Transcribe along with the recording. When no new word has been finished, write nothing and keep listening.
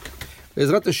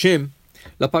Ezrat Hashem,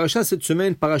 la paracha cette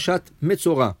semaine, parachat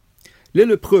Metzora. Les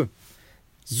lépreux.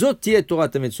 Zotiet Torah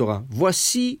Metzora.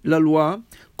 Voici la loi,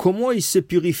 comment il se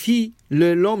purifie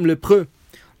l'homme lépreux.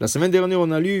 La semaine dernière,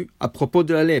 on a lu à propos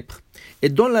de la lèpre. Et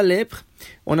dans la lèpre,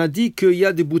 on a dit qu'il y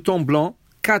a des boutons blancs,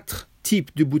 4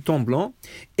 types de boutons blancs,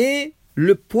 et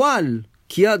le poil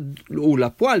qui a, ou la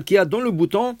poêle qui a dans le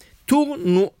bouton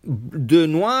tourne de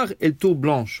noir et tourne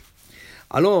blanche.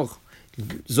 Alors,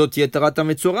 Zotiet Torah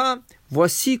Metzora,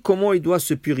 voici comment il doit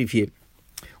se purifier.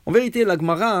 En vérité, la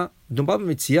Gemara dans Baba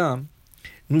Metzia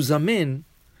nous amène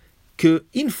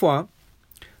qu'une fois,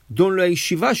 dans la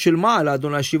yeshiva shel Ma'ala, dans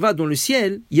la yeshiva dans le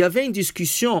ciel, il y avait une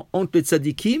discussion entre les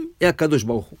tzadikim et Akadosh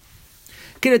Baruch Hu.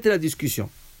 Quelle était la discussion?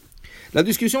 La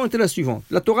discussion était la suivante.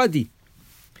 La Torah dit,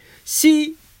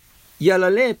 si il y a la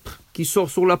lèpre qui sort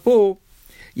sur la peau,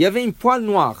 il y avait une poêle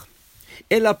noire,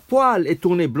 et la poêle est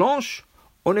tournée blanche,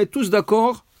 on est tous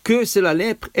d'accord que c'est la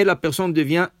lèpre et la personne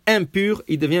devient impure,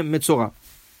 il devient Metzora.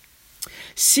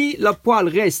 Si la poêle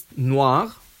reste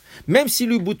noire, même si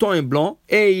le bouton est blanc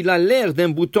et il a l'air d'un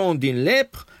bouton d'une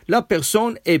lèpre, la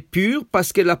personne est pure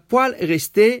parce que la poêle est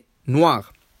restée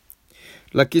noire.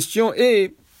 La question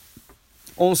est,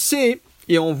 on sait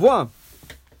et on voit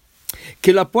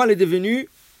que la poêle est devenue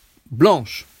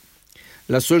blanche.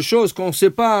 La seule chose qu'on ne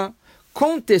sait pas,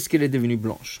 quand est-ce qu'elle est devenue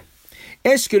blanche?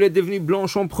 Est-ce qu'elle est devenue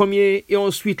blanche en premier et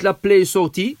ensuite la plaie est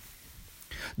sortie?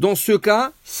 Dans ce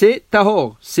cas, c'est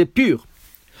tahor, c'est pur.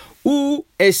 Ou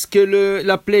est-ce que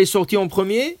la plaie est sortie en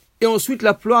premier et ensuite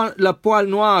la poêle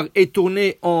noire est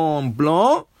tournée en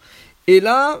blanc et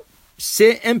là,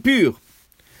 c'est impur.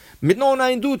 Maintenant, on a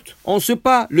un doute. On ne sait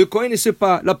pas. Le Kohen ne sait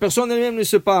pas. La personne elle-même ne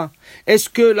sait pas. Est-ce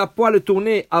que la poêle est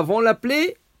tournée avant la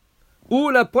plaie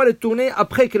ou la poêle est tournée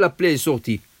après que la plaie est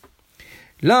sortie?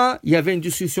 Là, il y avait une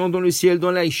discussion dans le ciel,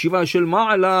 dans la yeshiva shel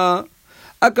Ma'ala.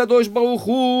 Akadosh Baruch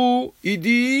Hu, il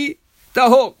dit,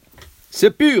 tahor,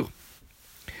 c'est pur.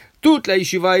 Toute la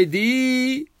yeshiva est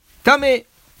dit, tamé,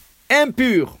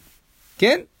 impur.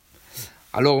 Okay?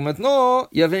 Alors maintenant,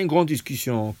 il y avait une grande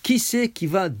discussion. Qui c'est qui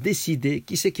va décider?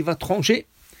 Qui c'est qui va trancher?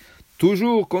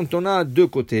 Toujours quand on a deux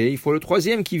côtés, il faut le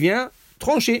troisième qui vient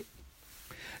trancher.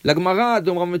 La Gemara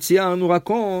de Baba Metzia nous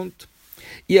raconte,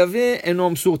 il y avait un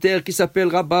homme sur terre qui s'appelle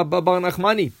Rabba Bar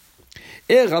Nachmani.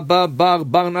 Et Rabba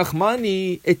Bar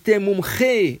Nachmani était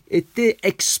mumché, était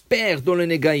expert dans le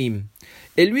Negaïm.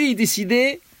 Et lui, il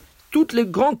décidait toutes les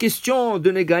grandes questions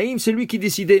de Negaïm, c'est lui qui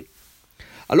décidait.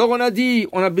 Alors on a dit,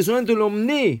 on a besoin de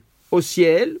l'emmener au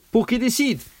ciel pour qu'il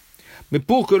décide. Mais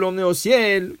pour que l'emmener au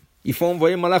ciel, il faut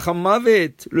envoyer Malach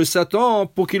HaMavet, le Satan,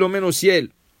 pour qu'il l'emmène au ciel.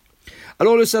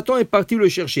 Alors le Satan est parti le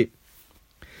chercher.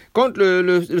 Quand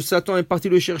le Satan est parti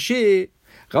le chercher,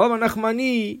 Rabba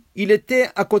Nachmani, il était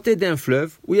à côté d'un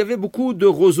fleuve où il y avait beaucoup de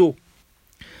roseaux.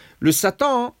 Le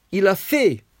Satan, il a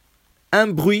fait un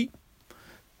bruit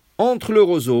entre le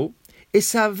roseau et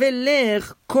ça avait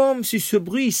l'air comme si ce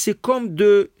bruit, c'est comme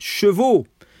de chevaux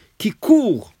qui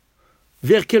courent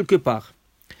vers quelque part.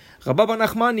 Rabba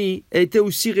Nachmani a été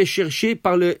aussi recherché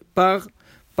par le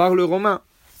Romain.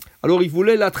 Alors il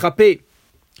voulait l'attraper.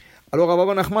 Alors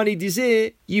Rabba Nachmani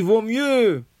disait, il vaut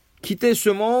mieux quitter ce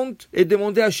monde et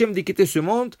demander à Hachem de quitter ce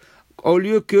monde au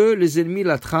lieu que les ennemis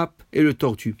l'attrapent et le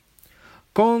tortuent.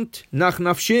 Quand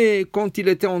quand il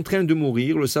était en train de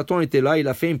mourir, le Satan était là, il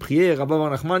a fait une prière, Rabba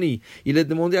Nachmani, il a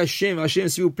demandé à Hachem,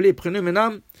 s'il vous plaît, prenez mes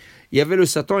âmes. Il y avait le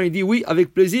Satan, il dit, oui,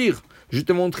 avec plaisir, je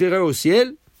te montrerai au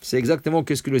ciel. C'est exactement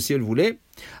ce que le ciel voulait.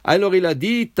 Alors il a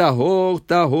dit, tahor,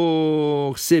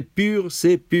 tahor, c'est pur,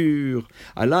 c'est pur.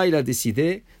 Allah, il a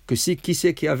décidé que qui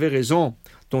c'est qui avait raison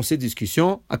dans ces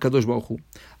discussions? Akadosh Baruch Hu.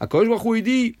 Akadosh Baruch Hu, il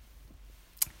dit,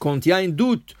 quand il y a un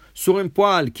doute sur un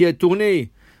poil qui est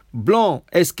tourné blanc,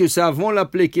 est-ce que c'est avant la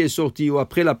plaie qui est sortie ou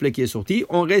après la plaie qui est sortie?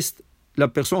 La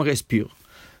personne reste pure.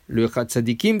 Le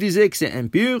Tzadikim disait que c'est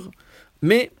impur,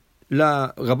 mais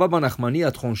la Rabba Bar Nachmani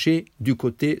a tranché du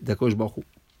côté d'Akadosh Baruch Hu.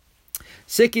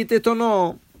 C'est qui est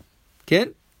étonnant,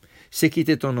 c'est qui est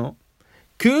étonnant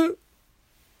que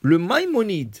le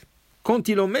Maïmonide, quand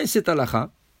il omet cette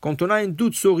halakha, quand on a un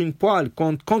doute sur une poêle,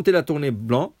 quand elle a tourné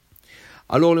blanc,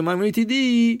 alors le Maïmonide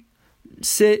dit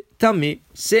c'est tamé,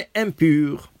 c'est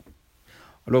impur.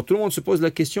 Alors tout le monde se pose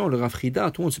la question, le Rav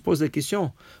Frida, tout le monde se pose la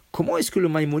question, comment est-ce que le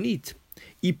Maïmonide,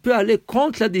 il peut aller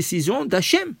contre la décision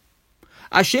d'Hachem?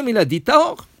 Hachem, il a dit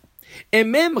tahor. Et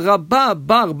même Rabba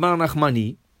Bar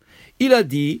Nachmani, il a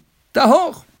dit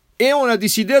tahor. Et on a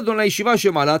décidé dans la yeshiva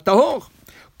shel Ma'ala tahor.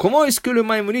 Comment est-ce que le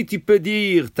Maïmonide, il peut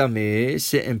dire tamé,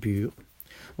 c'est impur?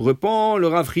 Répond le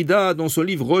Rav Frida dans son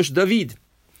livre Rosh David.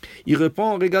 Il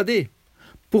répond, regardez,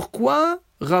 pourquoi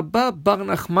Rabba Bar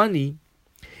Nachmani,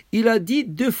 il a dit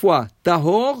 2 fois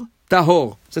tahor,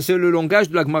 tahor. Ça, c'est le langage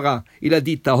de la Gemara. Il a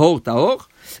dit tahor, tahor.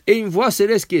 Et une voix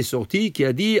céleste qui est sortie, qui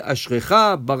a dit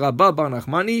Ashrecha Baraba Bar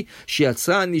Nachmani,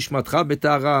 Shiatsa Nishmatra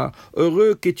Betara.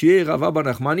 Heureux que tu es, Rava Bar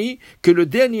Nachmani, que le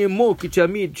dernier mot que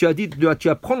tu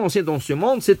as prononcé dans ce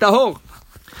monde, c'est tahor.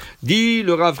 Dit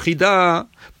le Rav Frida,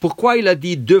 pourquoi il a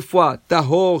dit 2 fois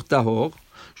tahor, tahor?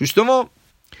 Justement,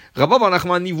 Rava Bar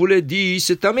Nachmani voulait dire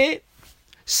c'est tamé,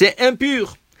 c'est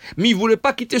impur. Mais il ne voulait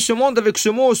pas quitter ce monde avec ce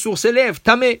mot sur ses lèvres,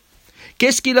 tamé.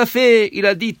 Qu'est-ce qu'il a fait? Il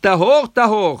a dit tahor,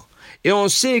 tahor. Et on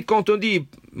sait quand on dit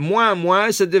moins,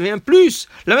 moins, ça devient plus.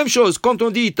 La même chose, quand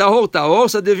on dit tahor, tahor,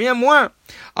 ça devient moins.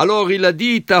 Alors il a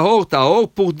dit tahor,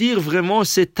 tahor pour dire vraiment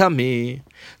c'est tamé.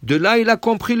 De là, il a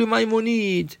compris le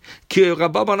Maïmonide, que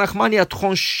Rabba Bar Nachmani a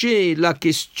tranché la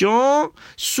question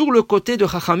sur le côté de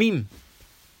Chachamim.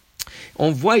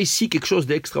 On voit ici quelque chose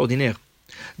d'extraordinaire.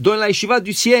 Dans la yeshiva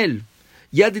du ciel,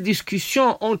 il y a des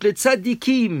discussions entre les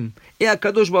tzadikim et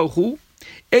Akadosh Baruch Hu,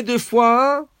 et des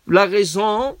fois, la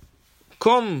raison,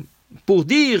 comme pour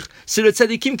dire, c'est le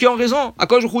tzadikim qui ont raison.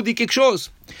 Akadosh Baruch Hu dit quelque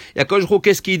chose. Et Akadosh Baruch Hu,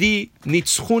 qu'est-ce qu'il dit?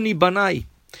 Nitzchuni banai.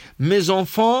 Mes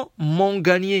enfants m'ont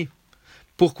gagné.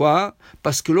 Pourquoi?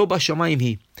 Parce que l'Oba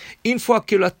Shamayim, une fois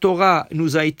que la Torah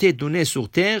nous a été donnée sur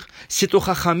terre, c'est au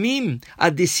Chachamim à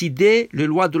décider les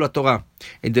lois de la Torah.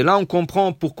 Et de là, on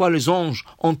comprend pourquoi les anges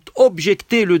ont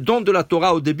objecté le don de la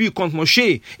Torah au début quand Moshe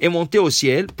est monté au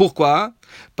ciel. Pourquoi?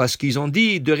 Parce qu'ils ont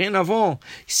dit, de rien avant,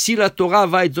 si la Torah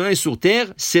va être donnée sur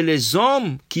terre, c'est les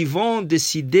hommes qui vont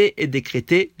décider et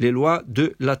décréter les lois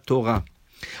de la Torah.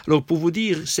 Alors, pour vous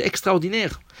dire, c'est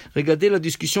extraordinaire. Regardez la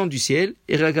discussion du ciel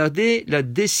et regardez la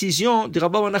décision de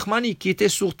Rabba Bar Nachmani qui était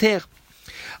sur terre.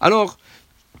 Alors,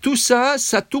 tout ça,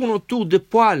 ça tourne autour de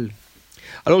poils.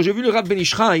 Alors, j'ai vu le Rav Ben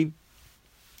Ishraï,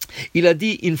 il a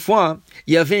dit une fois,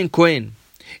 il y avait un Kohen.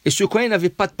 Et ce Kohen n'avait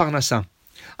pas de parnassa.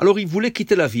 Alors, il voulait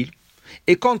quitter la ville.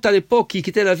 Et quand à l'époque il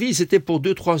quittait la ville, c'était pour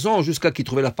 2-3 ans jusqu'à qu'il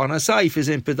trouvait la parnassa, il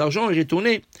faisait un peu d'argent, il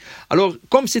retournait. Alors,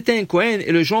 comme c'était un Kohen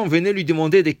et les gens venaient lui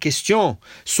demander des questions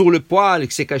sur le poil,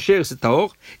 que c'est caché, c'est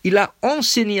tahor, il a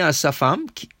enseigné à sa femme,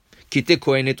 qui était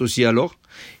Kohenette aussi alors,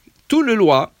 tout le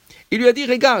loi. Il lui a dit,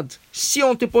 regarde, si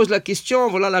on te pose la question,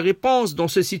 voilà la réponse, dans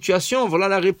cette situation, voilà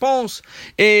la réponse.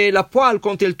 Et la poêle,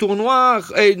 quand elle tourne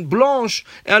noire, et blanche,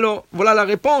 et alors, voilà la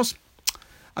réponse.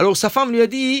 Alors sa femme lui a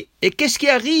dit, et qu'est-ce qui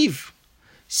arrive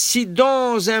si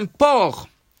dans un porc,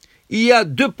 il y a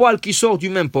 2 poils qui sortent du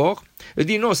même porc? Elle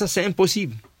dit, non, ça c'est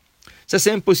impossible. Ça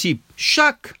c'est impossible.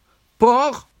 Chaque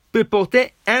porc peut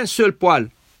porter un seul poil.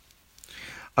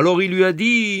 Alors il lui a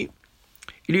dit,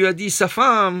 sa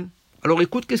femme, alors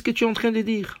écoute, qu'est-ce que tu es en train de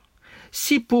dire?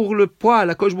 Si pour le poil,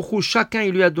 à Akadosh Baruch Hu, chacun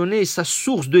il lui a donné sa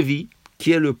source de vie,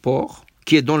 qui est le porc,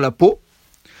 qui est dans la peau,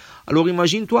 alors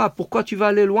imagine-toi, pourquoi tu vas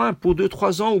aller loin pour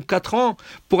 2-3 ans ou 4 ans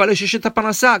pour aller chercher ta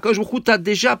parnassa? Akadosh Baruch Hu t'a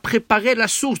déjà préparé la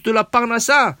source de la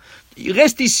parnassa.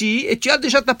 Reste ici et tu as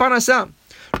déjà ta parnassa.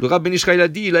 Le Rav Ben Ishraï a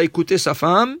dit, il a écouté sa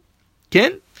femme,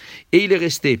 Ken, et il est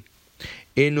resté.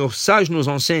 Et nos sages nous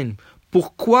enseignent,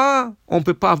 pourquoi on ne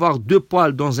peut pas avoir 2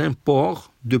 poils dans un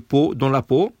porc de peau, dans la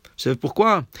peau? Vous savez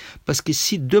pourquoi? Parce que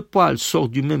si 2 poils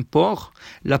sortent du même porc,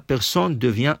 la personne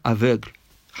devient aveugle.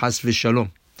 Has v'shalom.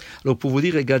 Alors pour vous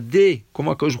dire, regardez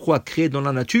comment Akadosh Baruch Hu a créé dans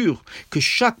la nature que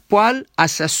chaque poil a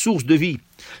sa source de vie.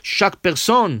 Chaque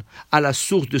personne a la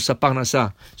source de sa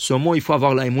parnassa. Seulement il faut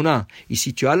avoir la émouna. Et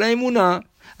si tu as la émouna,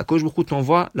 Akadosh Baruch Hu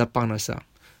t'envoie la parnassa.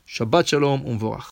 Shabbat shalom, on verra.